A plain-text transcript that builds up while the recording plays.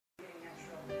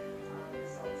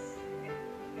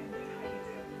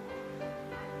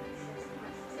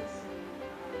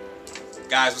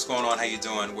Guys, what's going on? How you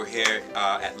doing? We're here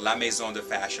at La Maison De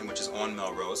Fashion, which is on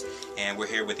Melrose, and we're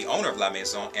here with the owner of La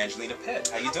Maison, Angelina Pitt.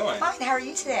 How you doing? Fine. How are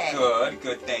you today?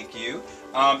 Good, thank you.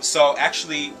 So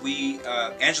actually,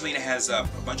 Angelina has a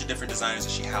bunch of different designers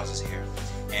that she houses here,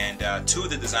 and two of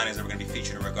the designers that we're going to be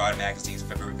featured in Regard Magazine's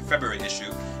February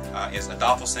issue is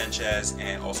Adolfo Sanchez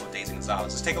and also Daisy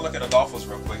Gonzalez. Let's take a look at Adolfo's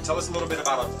real quick. Tell us a little bit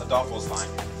about Adolfo's line.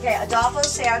 Okay, Adolfo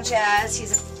Sanchez,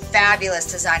 he's a fabulous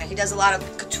designer. He does a lot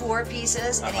of couture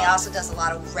pieces, and he also does a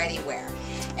lot of ready-wear.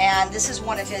 And this is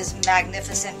one of his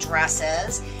magnificent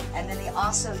dresses. And then he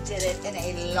also did it in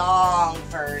a long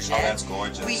version. Oh, that's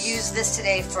gorgeous. We used this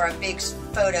today for a big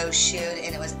photo shoot,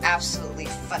 and it was absolutely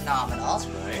phenomenal. That's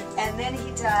right. And then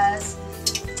he does,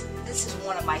 this is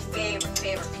one of my favorite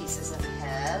pieces of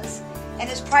his. And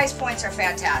his price points are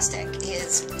fantastic.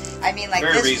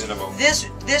 Very reasonable.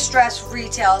 This dress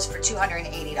retails for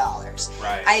 $280.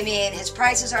 Right. I mean, his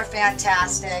prices are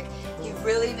fantastic. He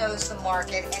really knows the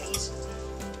market, and he's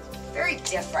very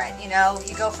different. You know,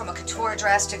 you go from a couture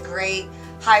dress to great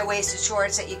high-waisted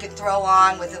shorts that you could throw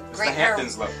on with a great pair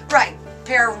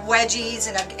of wedgies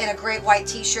and a great white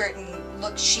T-shirt and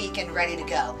look chic and ready to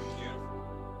go.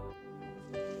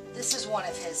 Yeah. This is one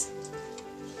of his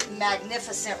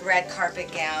magnificent red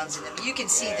carpet gowns, and you can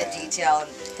see the detail.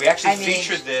 We actually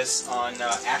featured this on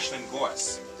Ashlyn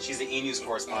Gorse. She's the E! News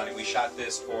correspondent. We shot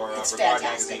this for Regard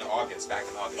Magazine back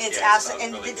in August. It's absolutely,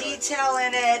 and really the detail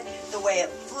in it, the way it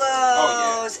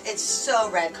flows, it's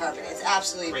so red carpet. It's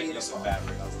absolutely beautiful. Great use of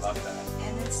fabric. I love that.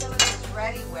 And then some of his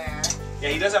ready-wear. Yeah,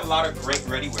 he does have a lot of great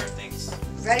ready-wear things.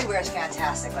 Ready-wear is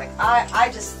fantastic. Like I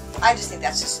just think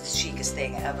that's just the chicest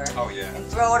thing ever. Oh yeah. And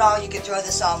throw it all. You could throw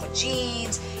this on with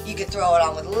jeans. You could throw it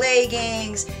on with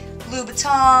leggings,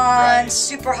 Louboutins,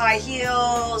 super high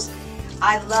heels.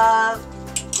 I love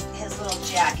his little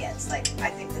jackets. Like,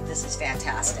 I think that this is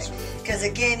fantastic. Because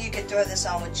again, you could throw this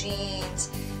on with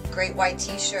jeans, great white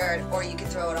T-shirt, or you could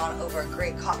throw it on over a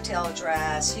great cocktail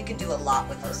dress. You can do a lot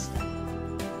with this.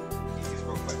 Daisy's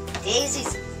real quick.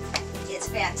 Daisy's is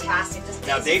fantastic.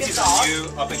 Now Daisy's a new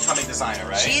up-and-coming designer,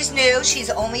 right? She's new. She's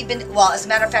only been, well, as a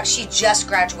matter of fact, she just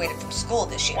graduated from school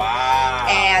this year. Wow.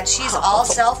 And she's all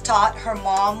self-taught. Her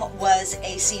mom was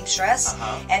a seamstress,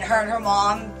 and her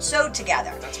mom sewed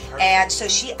together. That's perfect. And so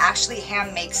she actually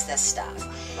hand makes this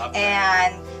stuff. Love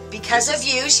that. And because of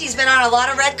you, she's been on a lot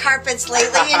of red carpets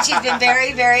lately, and she's been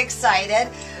very, very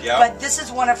excited. Yep. But this is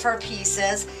one of her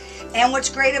pieces. And what's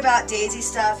great about Daisy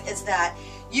stuff is that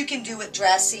you can do it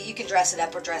dressy, you can dress it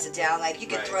up or dress it down. Like, you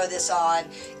could throw this on,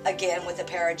 again, with a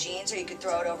pair of jeans, or you could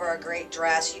throw it over a great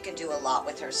dress. You can do a lot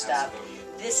with her stuff.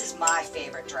 Absolutely. This is my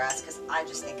favorite dress because I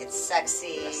just think it's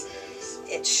sexy. Yes, it is.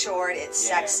 It's short, it's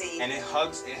sexy. And it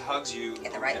hugs you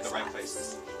in the right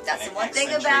places. That's the one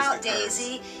thing about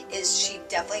Daisy, is she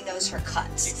definitely knows her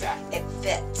cuts. Exactly. It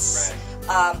fits.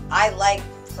 Right. I like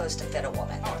close to fit a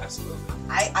woman. Oh, absolutely.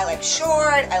 I like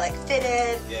short, I like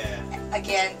fitted. Yeah.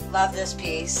 Again, love this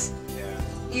piece. Yeah.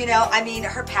 You know, I mean,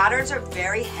 her patterns are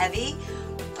very heavy,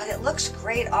 but it looks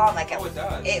great on. Like, it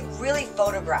does. It really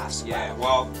photographs well. Yeah,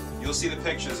 well, you'll see the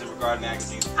pictures in Regard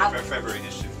Magazine's February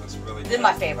issue. It looks really good. This is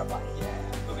my favorite one. Yeah,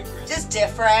 really great. Just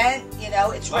different, you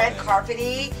know, it's red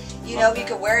carpety. You know, you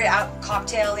could wear it out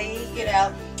cocktail-y, you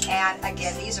know. And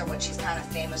again, these are what she's kind of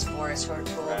famous for, is her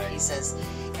tulle pieces.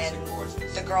 And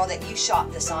the girl that you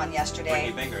shot this on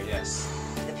yesterday, Brittany, yes.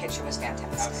 The picture was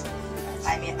fantastic. Absolutely.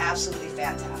 I mean, absolutely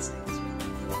fantastic.